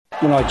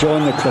When I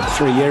joined the club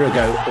 3 years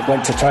ago,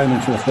 went to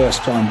Thomond for the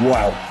first time.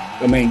 Wow.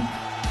 I mean,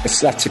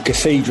 that's a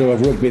cathedral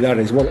of rugby, that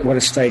is. What a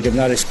stadium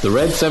that is. The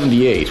Red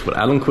 78 with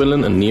Alan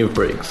Quinlan and Niamh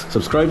Briggs.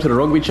 Subscribe to the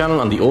Rugby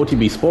channel on the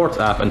OTB Sports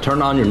app and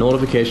turn on your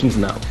notifications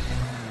now.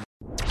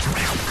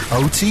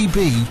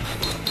 OTB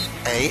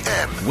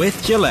AM.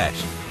 With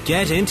Gillette.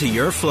 Get into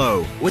your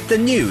flow with the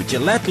new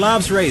Gillette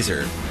Labs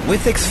Razor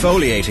with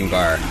exfoliating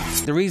bar.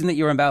 The reason that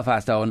you're in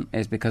Belfast, Owen,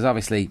 is because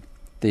obviously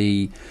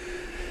the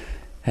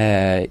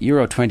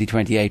Euro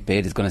 2028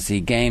 bid is going to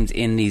see games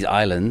in these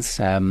islands.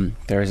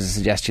 There is a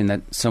suggestion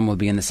that some will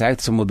be in the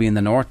south, some will be in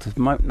the north. There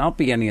might not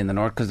be any in the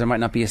north because there might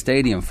not be a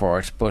stadium for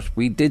it, but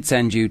we did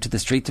send you to the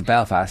streets of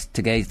Belfast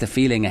to gauge the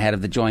feeling ahead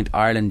of the joint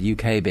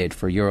Ireland-UK bid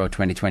for Euro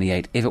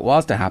 2028. If it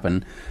was to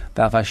happen,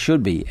 Belfast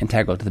should be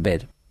integral to the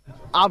bid.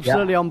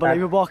 Absolutely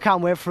unbelievable.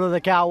 Can't wait for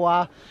the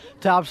Galway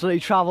to absolutely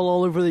travel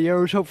all over the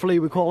Euros. Hopefully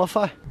we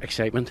qualify.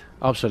 Excitement,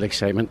 absolute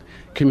excitement.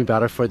 Couldn't be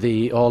better for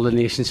all the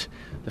nations,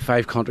 the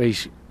 5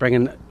 countries,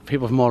 bringing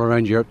people from all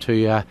around Europe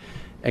to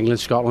England,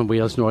 Scotland,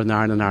 Wales, Northern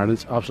Ireland and Ireland.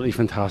 It's absolutely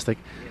fantastic.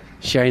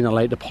 Shining a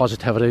light, the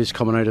positivity is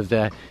coming out of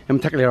in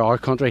particular our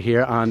country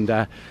here,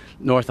 and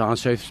North and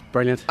South.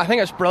 Brilliant. I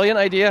think it's a brilliant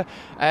idea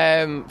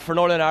for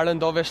Northern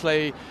Ireland.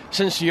 Obviously,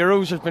 since the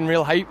Euros, there's been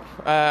real hype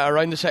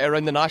around the city,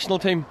 around the national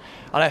team,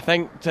 and I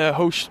think to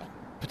host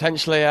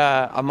potentially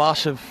a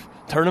massive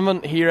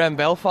tournament here in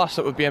Belfast,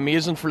 it would be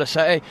amazing for the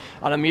city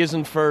and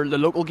amazing for the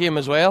local game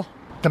as well.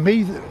 To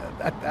me,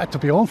 to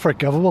be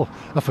unforgivable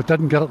if it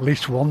didn't get at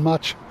least one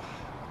match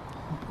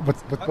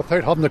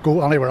without having to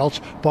go anywhere else,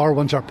 bar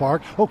Windsor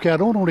Park. OK, I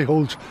don't only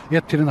holds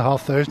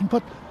 18,500,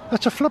 but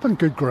it's a flipping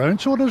good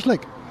ground, so it is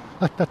like.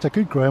 That's a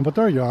good ground, but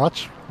there you are.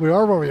 We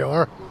are where we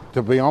are.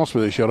 To be honest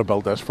with you, they should have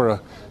built this for a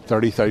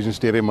 30,000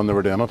 stadium when they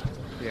were doing it.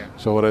 Yeah.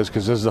 So it is,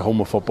 because this is the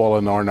home of football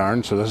in Northern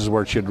Ireland, so this is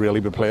where it should really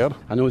be played.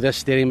 I know this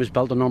stadium was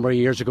built a number of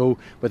years ago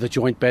with a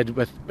joint bid,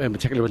 in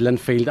particular with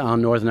Linfield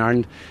and Northern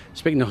Ireland.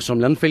 Speaking to some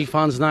Linfield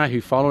fans now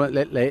who follow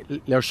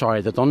it, they're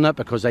sorry they've done that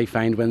because they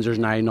find Windsor's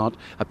now not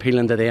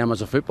appealing to them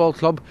as a football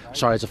club,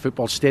 as a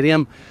football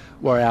stadium.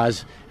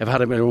 Whereas if it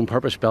had their own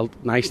purpose built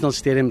national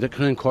stadium that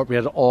could have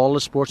incorporated all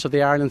the sports of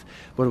the Ireland,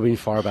 would have been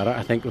far better.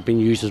 I think it would have been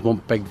used as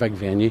one big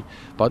venue,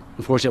 but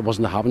unfortunately it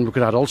wasn't to happen. We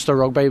could have had Ulster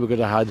Rugby, we could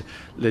have had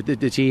the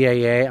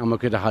GAA, and we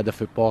could have had the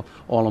football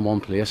all in one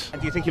place. And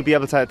do you think you'll be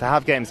able to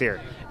have games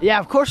here? Yeah,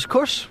 of course.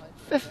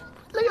 Look at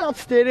that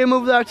stadium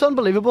over there, it's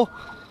unbelievable.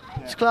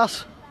 Yeah. It's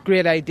class.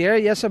 Great idea.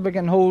 Yes, if we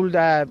can hold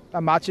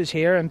matches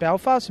here in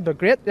Belfast, it'd be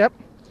great. Yep.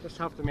 Just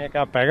have to make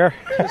that bigger.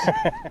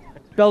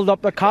 Build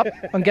up the cup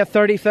and get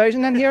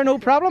 30,000 in here, no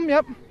problem.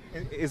 Yep.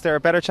 Is there a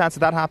better chance of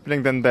that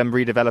happening than them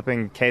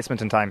redeveloping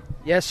Casement in time?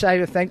 Yes,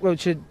 I think we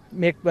should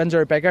make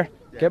Windsor bigger,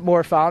 get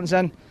more fans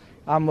in,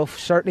 and we'll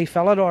certainly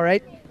fill it all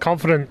right.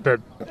 Confident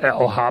that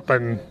it'll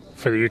happen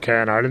for the UK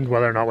and Ireland.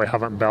 Whether or not we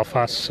have it in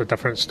Belfast is a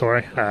different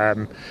story.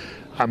 I'm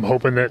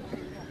hoping that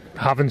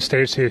having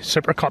staged the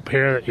Super Cup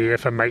here, that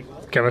UEFA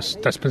might give us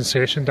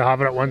dispensation to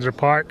have it at Windsor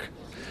Park.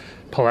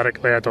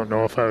 Politically, I don't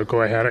know if I would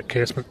go ahead at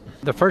Casement.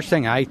 The first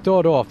thing I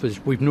thought of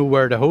is we've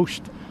nowhere to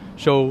host.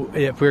 So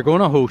if we're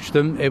going to host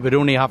them, it would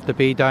only have to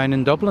be down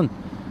in Dublin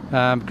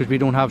because we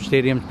don't have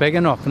stadiums big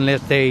enough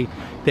unless they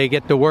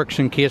get the works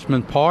in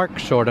Casement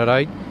Park sorted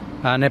out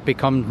and it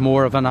becomes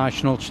more of a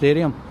national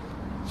stadium.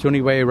 It's the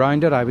only way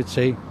around it, I would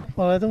say.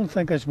 Well, I don't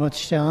think there's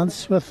much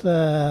chance with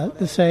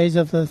the size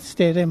of the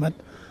stadium at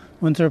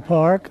Windsor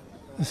Park.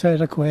 It's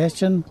out of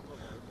question.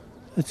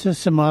 It's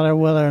just a matter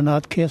whether or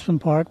not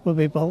Casement Park will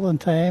be built in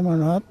time or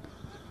not.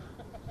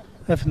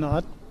 If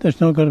not, there's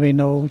not going to be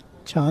no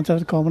chance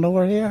of it coming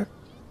over here.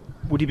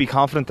 Would you be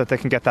confident that they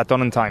can get that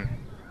done in time?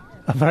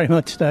 I very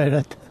much doubt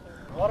it.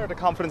 What are the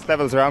confidence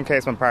levels around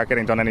Casement Park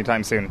getting done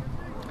anytime soon?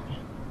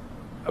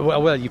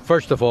 Well,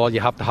 first of all,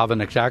 you have to have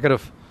an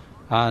executive.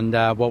 And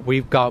what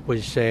we've got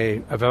was,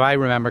 if I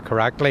remember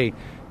correctly,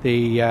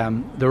 the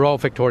Royal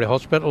Victoria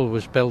Hospital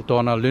was built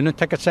on a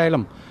lunatic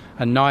asylum.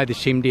 And now they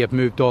seem to have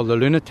moved all the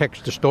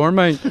lunatics to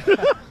Stormont.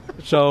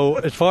 So,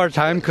 as far as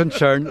I'm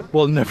concerned,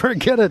 we'll never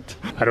get it.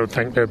 I don't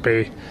think there'd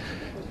be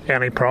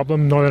any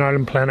problem Northern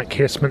Ireland playing at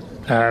Casement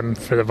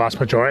for the vast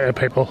majority of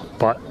people,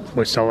 but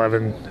we still live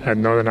in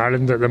Northern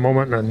Ireland at the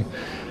moment, and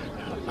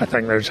I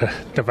think there's a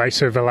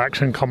divisive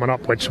election coming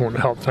up which won't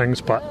help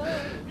things, but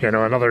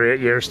another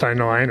 8 years down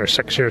the line or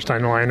 6 years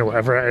down the line or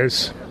whatever it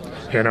is,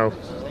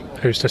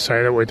 who's to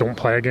say that we don't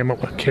play a game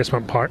at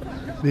Casement Park?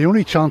 The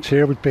only chance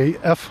here would be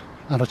if,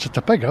 and it's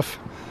a big if,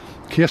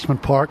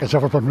 Casement Park has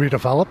ever been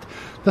redeveloped.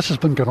 This has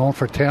been going on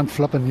for 10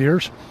 flipping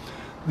years.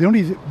 The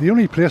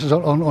only places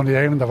on the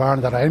island of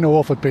Ireland that I know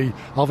of would be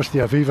obviously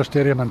Aviva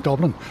Stadium in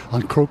Dublin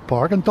and Croke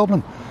Park in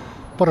Dublin.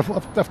 But if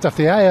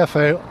the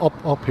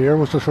IFA up here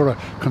was to sort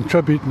of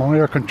contribute money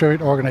or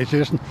contribute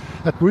organisation,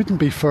 it wouldn't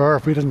be fair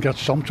if we didn't get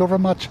some sort of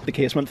match. The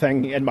Casement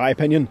thing, in my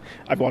opinion,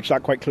 I've watched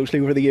that quite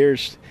closely over the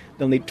years.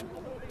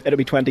 It'll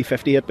be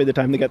 2058 by the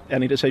time they get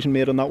any decision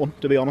made on that one,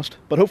 to be honest.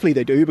 But hopefully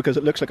they do, because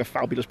it looks like a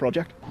fabulous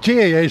project.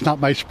 GAA is not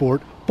my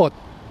sport, but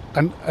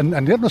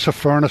in the interest of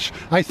fairness,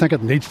 I think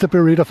it needs to be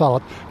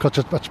redeveloped because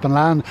it's been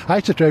land. I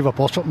used to drive a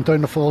bus up and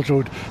down the Falls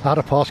Road. I had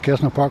to pass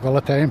Casement Park all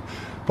the time,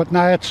 but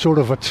now it's sort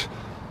of it's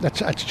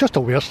just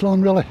a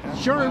wasteland, really.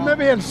 Sure,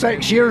 maybe in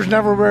 6 years,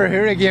 never we're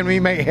here again, we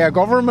might have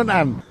government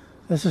and.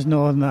 This is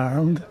Northern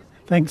Ireland.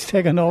 Things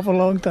take an awful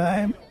long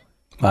time.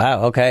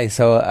 Wow, okay,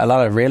 so a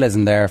lot of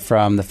realism there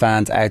from the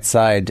fans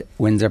outside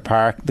Windsor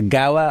Park. The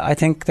Gowa, I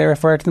think they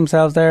refer to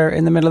themselves there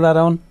in the middle of that,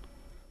 Owen?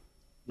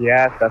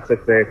 Yeah, that's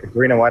it, the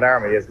Green and White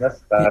Army, isn't it?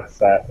 That's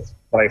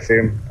what I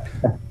assume.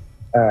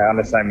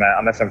 Unless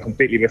I'm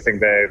completely missing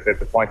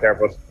the point there.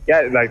 But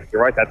yeah, like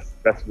you're right,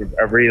 that's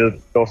a real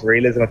dose of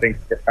realism. I think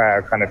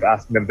kind of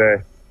asking them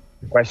the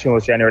question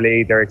was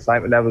generally their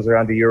excitement levels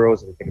around the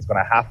Euros. I think it's going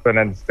to happen,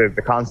 and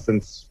the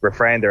constant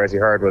refrain there, as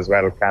you heard, was,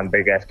 well, can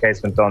they get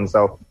Casement done?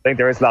 So I think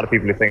there is a lot of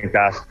people who think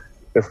that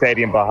the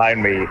stadium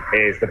behind me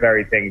is the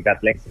very thing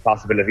that links the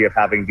possibility of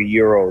having the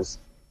Euros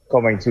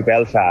coming to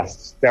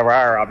Belfast. There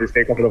are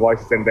obviously a couple of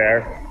voices in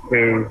there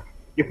who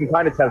you can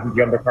kind of tell from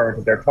the undercurrent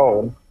of their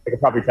tone. You can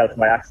probably tell from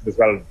my accent as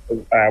well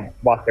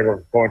what they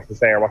were going to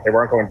say or what they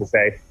weren't going to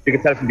say. You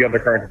can tell from the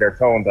undercurrent of their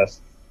tone that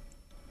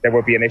there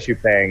would be an issue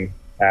playing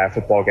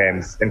football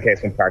games in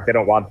Casement Park. They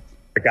don't want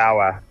the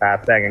Gowa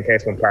playing in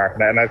Casement Park.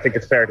 And I think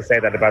it's fair to say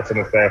that about some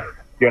of the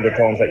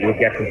undertones that you would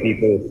get from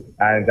people.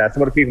 And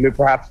some of the people who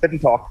perhaps didn't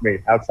talk to me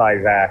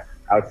outside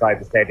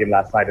the stadium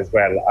last night as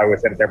well. I would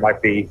say that there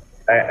might be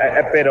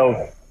a bit of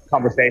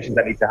conversation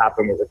that needs to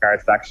happen with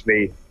regards to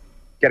actually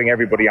getting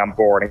everybody on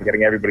board and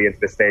getting everybody into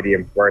the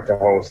stadium where to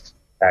host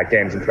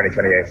games in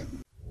 2028.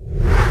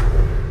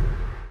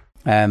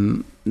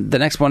 The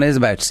next one is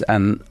about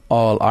an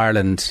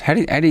All-Ireland. How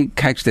do you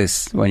couch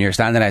this when you're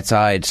standing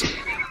outside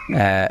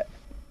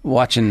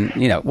watching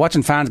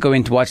fans go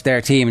in to watch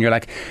their team and you're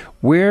like,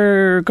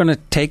 we're going to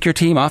take your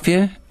team off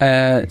you?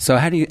 So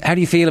how do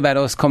you feel about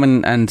us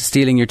coming and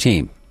stealing your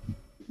team?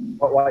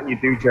 What you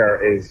do,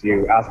 Ger, is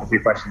you ask a few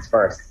questions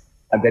first,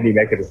 and then you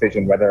make a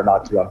decision whether or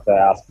not you want to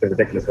ask the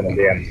ridiculous one in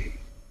the end.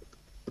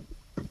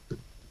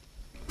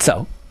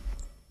 So,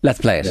 let's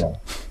play it. Yeah.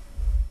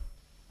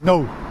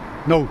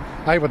 No,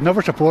 I would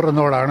never support a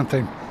Northern Ireland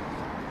team.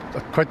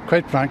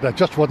 Quite frankly, I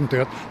just wouldn't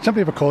do it.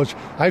 Simply because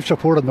I've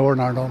supported Northern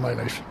Ireland all my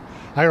life.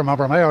 I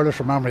remember, my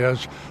earliest memory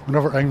is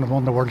whenever England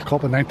won the World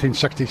Cup in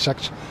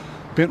 1966,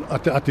 being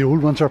at the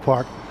old Windsor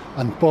Park,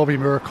 and Bobby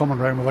Moore coming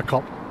round with a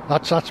cup.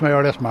 That's my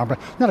earliest memory.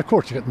 Then, of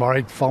course, you get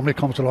married, family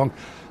comes along.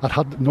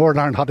 Northern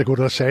Ireland had to go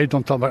to the side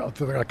until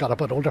I got a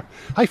bit older.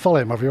 I follow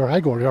him everywhere. I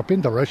go everywhere. I've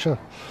been to Russia,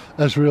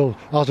 Israel,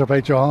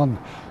 Azerbaijan,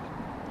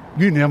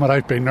 you name it,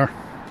 I've been there.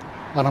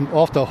 And I'm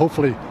off to,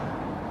 hopefully,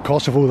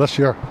 Kosovo this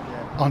year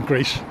and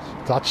Greece.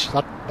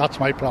 That's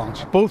my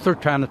plans. Both are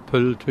trying to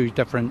pull two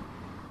different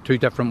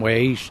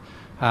ways,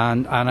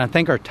 and I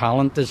think our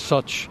talent is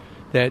such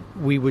that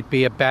we would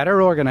be a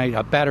better organised,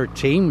 a better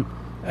team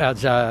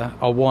as a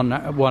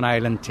one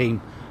island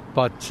team.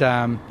 But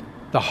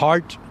the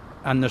heart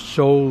and the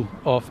soul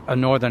of a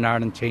Northern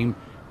Ireland team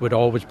would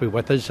always be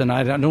with us, and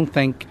I don't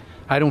think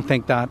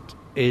that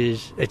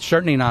is, it's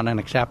certainly not an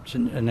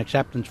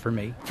acceptance for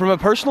me. From a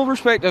personal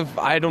perspective,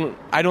 I don't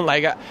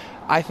like it.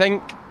 I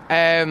think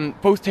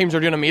both teams are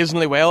doing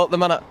amazingly well at the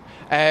minute,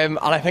 and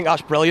I think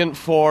that's brilliant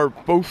for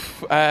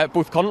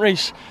both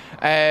countries.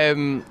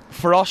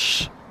 For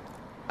us,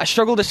 I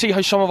struggle to see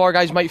how some of our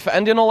guys might fit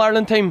into an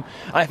All-Ireland team,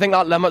 and I think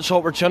that limits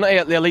opportunity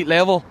at the elite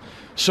level.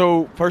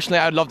 So personally,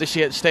 I'd love to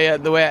see it stay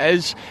the way it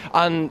is.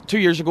 And 2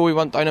 years ago we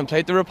went down and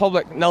played the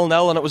Republic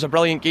 0-0, and it was a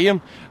brilliant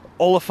game.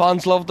 All the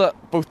fans loved it,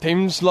 both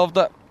teams loved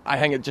it. I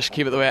think it just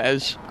keep it the way it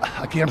is.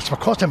 Again, it's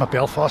because I'm a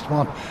Belfast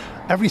man.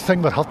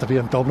 Everything would have to be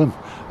in Dublin,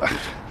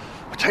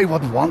 which I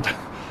wouldn't want.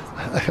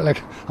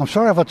 Like, I'm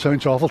sorry if it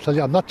sounds awful to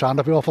you, I'm not trying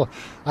to be awful.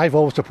 I've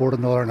always supported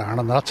Northern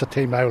Ireland, that's a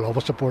team I will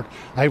always support.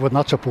 I would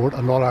not support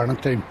a Northern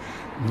Ireland team,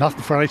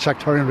 nothing for any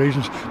sectarian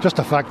reasons, just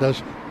the fact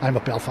is I'm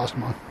a Belfast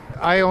man.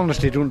 I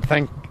honestly don't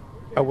think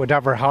it would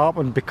ever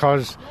happen,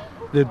 because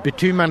there'd be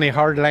too many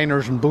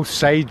hardliners on both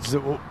sides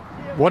that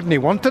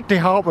wouldn't want it to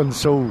happen.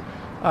 So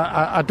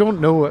I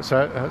don't know. It's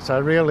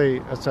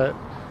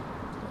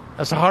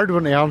a hard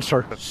one to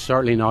answer. It's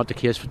certainly not the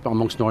case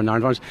amongst Northern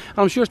Ireland fans. And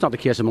I'm sure it's not the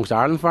case amongst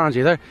Ireland fans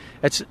either.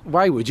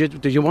 Why would you?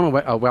 Do you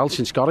want a Welsh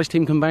and Scottish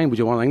team combined? Would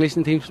you want an English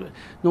team?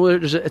 No,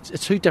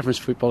 it's two different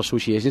football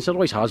associations. It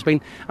always has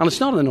been. And it's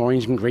not an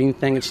orange and green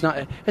thing. It's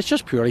not. It's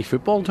just purely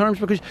football terms,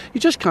 because you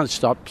just can't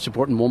stop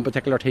supporting one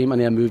particular team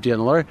and then move to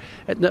another.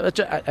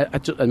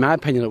 In my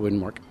opinion, it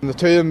wouldn't work. The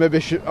two of them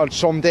maybe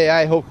someday,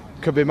 I hope,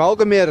 could be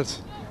amalgamated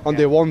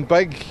under one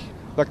big,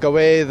 like the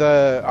way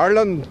the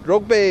Ireland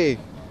rugby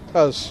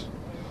is.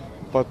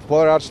 But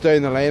whether that's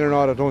down the line or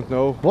not, I don't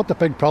know. What the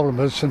big problem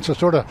is, since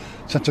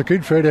the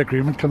Good Friday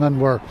Agreement came in,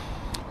 where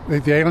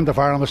the island of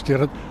Ireland was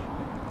stated,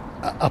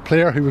 a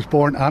player who was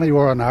born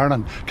anywhere in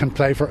Ireland can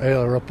play for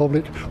either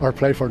Republic or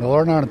play for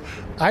Northern Ireland.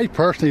 I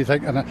personally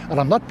think, and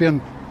I'm not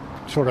being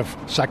sort of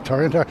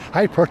sectarian here,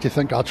 I personally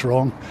think that's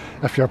wrong.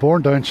 If you're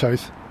born down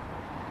south,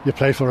 you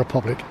play for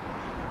Republic.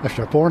 If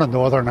you're born in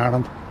Northern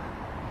Ireland,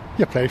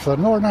 you play for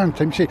the Northern Ireland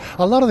team. See,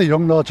 a lot of the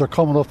young lads are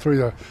coming up through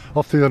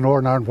the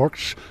Northern Ireland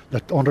works,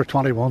 the under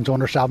 21s,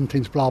 under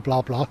 17s, blah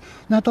blah blah.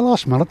 Now at the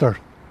last minute they're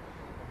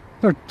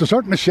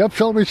deserting the ship,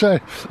 shall we say,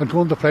 and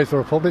going to play for the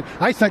Republic.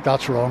 I think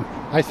that's wrong.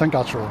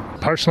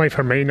 Personally,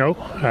 for me, no.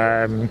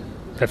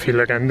 If you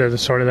look into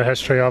the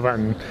history of it,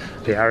 and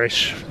the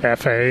Irish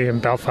FA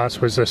in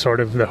Belfast was the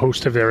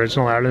host of the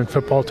original Ireland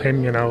football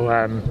team,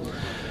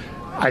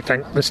 I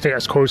think the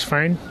status quo is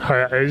fine how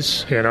it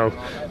is,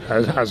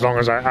 as long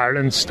as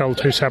Ireland's still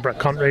two separate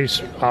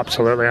countries.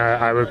 Absolutely,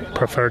 I would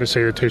prefer to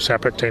see the two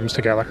separate teams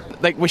together.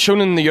 Like we've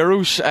shown in the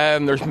Euros,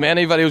 there's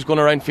many videos going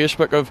around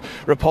Facebook of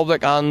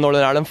Republic and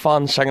Northern Ireland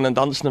fans singing and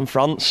dancing in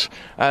France,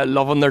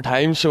 loving their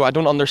time. So I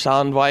don't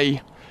understand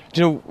why.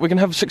 We can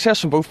have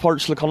success in both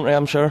parts of the country,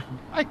 I'm sure.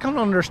 I can't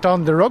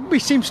understand. The rugby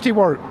seems to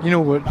work,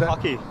 with the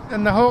hockey.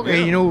 And the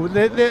hockey,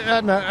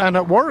 and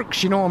it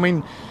works,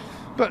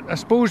 But I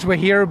suppose we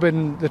hear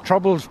the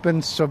trouble's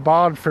been so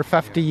bad for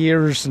 50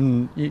 years,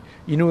 and you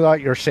know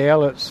that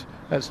yourself.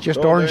 It's just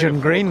orange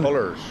and green.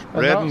 Colours,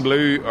 red and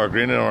blue or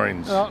green and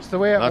orange. That's the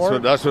way it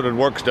works. That's what it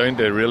works down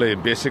to, really,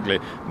 basically.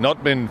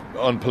 Not being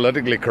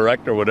unpolitically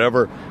correct or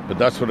whatever, but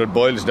that's what it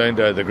boils down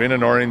to: the green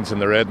and orange and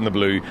the red and the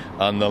blue,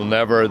 and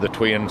the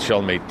twain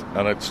shall meet,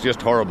 and it's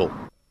just horrible.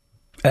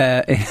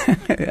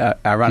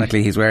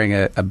 Ironically, he's wearing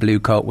a blue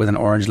coat with an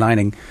orange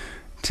lining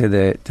to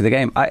the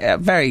game.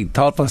 Very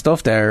thoughtful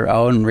stuff there,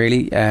 Owen.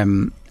 Really,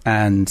 and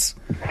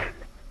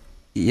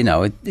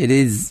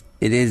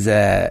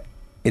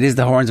it is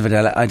the horns of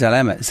a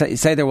dilemma.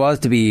 Say there was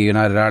to be a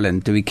United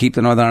Ireland. Do we keep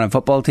the Northern Ireland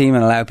football team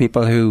and allow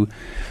people who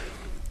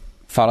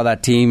follow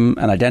that team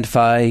and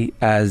identify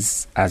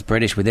as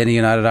British within a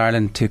United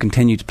Ireland to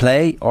continue to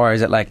play, or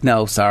is it like,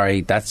 no,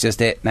 sorry, that's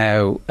just it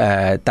now?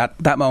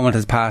 That moment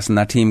has passed and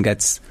that team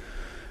gets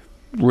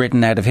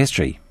written out of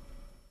history.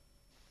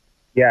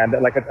 Yeah, and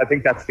I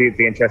think that's the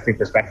interesting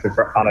perspective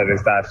on it,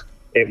 is that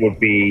it would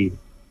be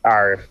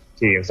our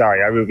team.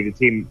 Sorry, it would be the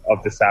team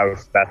of the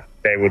South that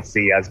they would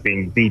see as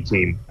being the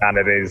team, and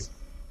it is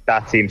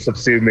that team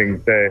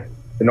subsuming the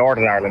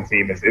Northern Ireland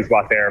team is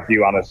what their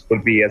view on it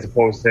would be, as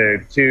opposed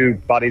to two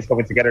bodies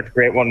coming together to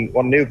create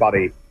one new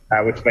body,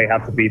 which may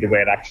have to be the way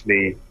it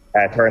actually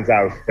turns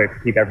out to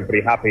keep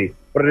everybody happy.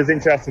 But it is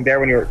interesting there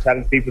when you're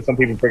telling people, some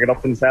people bring it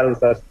up themselves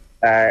that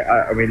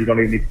you don't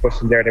even need to push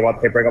them there.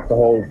 They bring up the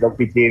whole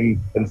rugby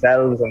team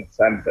themselves, and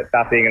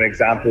that being an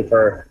example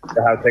for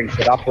how things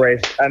should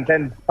operate. And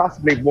then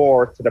possibly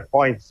more to the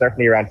point,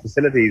 certainly around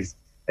facilities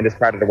in this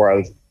part of the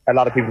world. A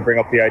lot of people bring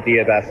up the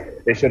idea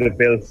that they should have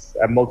built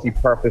a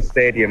multi-purpose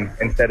stadium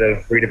instead of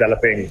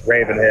redeveloping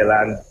Ravenhill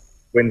and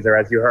Windsor,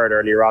 as you heard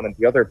earlier on in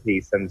the other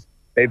piece. And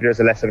maybe there's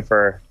a lesson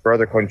for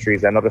other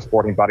countries and other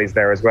sporting bodies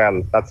there as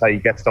well. That's how you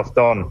get stuff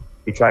done.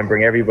 You try and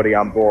bring everybody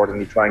on board, and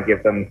you try and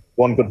give them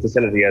one good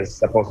facility,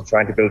 as opposed to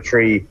trying to build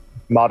three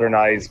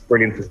modernised,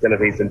 brilliant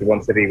facilities into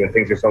one city when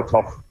things are so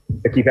tough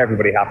to keep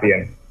everybody happy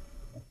in.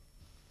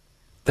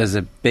 There's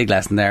a big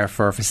lesson there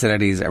for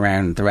facilities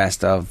around the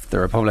rest of the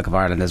Republic of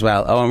Ireland as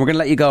well. Oh, and we're going to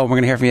let you go. We're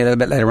going to hear from you a little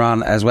bit later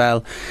on as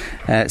well.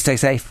 Stay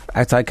safe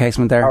outside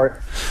Casement there. Right.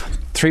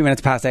 3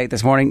 minutes past 8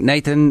 this morning.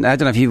 Nathan, I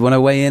don't know if you want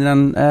to weigh in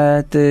on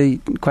the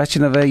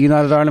question of a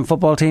United Ireland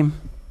football team.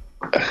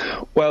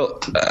 Well,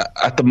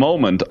 at the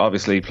moment,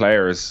 obviously,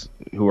 players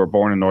who are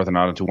born in Northern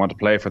Ireland who want to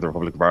play for the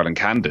Republic of Ireland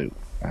can do.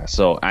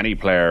 So any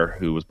player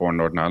who was born in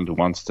Northern Ireland who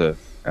wants to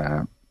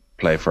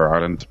play for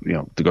Ireland,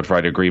 the Good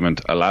Friday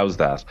Agreement allows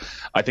that.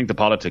 I think the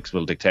politics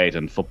will dictate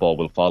and football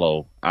will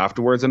follow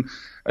afterwards. And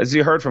as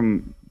you heard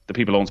from the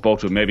people Owen spoke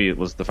to, maybe it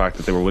was the fact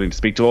that they were willing to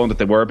speak to Owen, that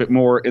they were a bit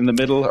more in the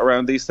middle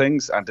around these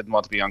things and didn't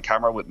want to be on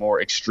camera with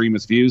more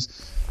extremist views.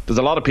 There's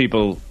a lot of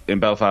people in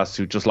Belfast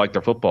who just like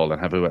their football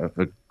and have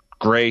a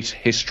great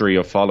history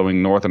of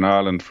following Northern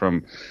Ireland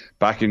from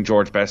back in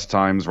George Best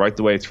times right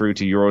the way through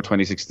to Euro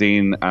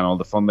 2016 and all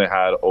the fun they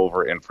had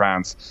over in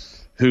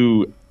France,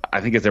 who,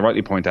 I think as they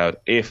rightly point out,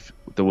 if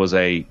there was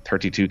a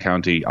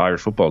 32-county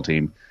Irish football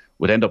team,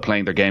 would end up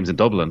playing their games in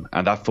Dublin,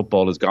 and that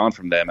football is gone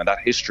from them and that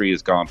history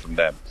is gone from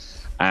them.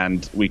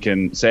 And we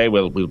can say,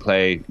 well, we'll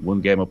play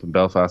one game up in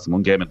Belfast and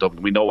one game in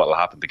Dublin. We know what will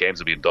happen. The games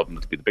will be in Dublin.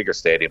 It'll be the bigger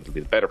stadium. It'll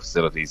be the better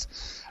facilities.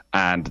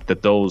 And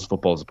that those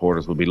football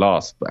supporters will be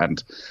lost.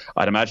 And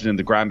I'd imagine in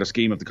the grander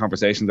scheme of the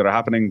conversations that are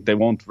happening, they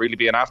won't really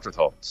be an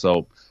afterthought.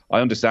 So I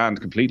understand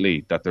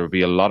completely that there will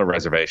be a lot of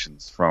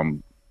reservations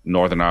from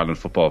Northern Ireland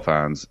football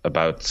fans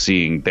about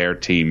seeing their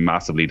team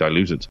massively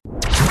diluted.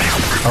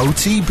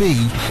 OTB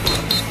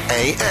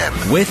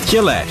AM. With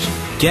Gillette.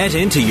 Get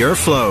into your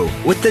flow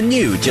with the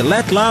new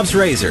Gillette Labs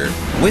Razor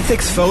with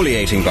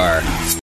exfoliating bar.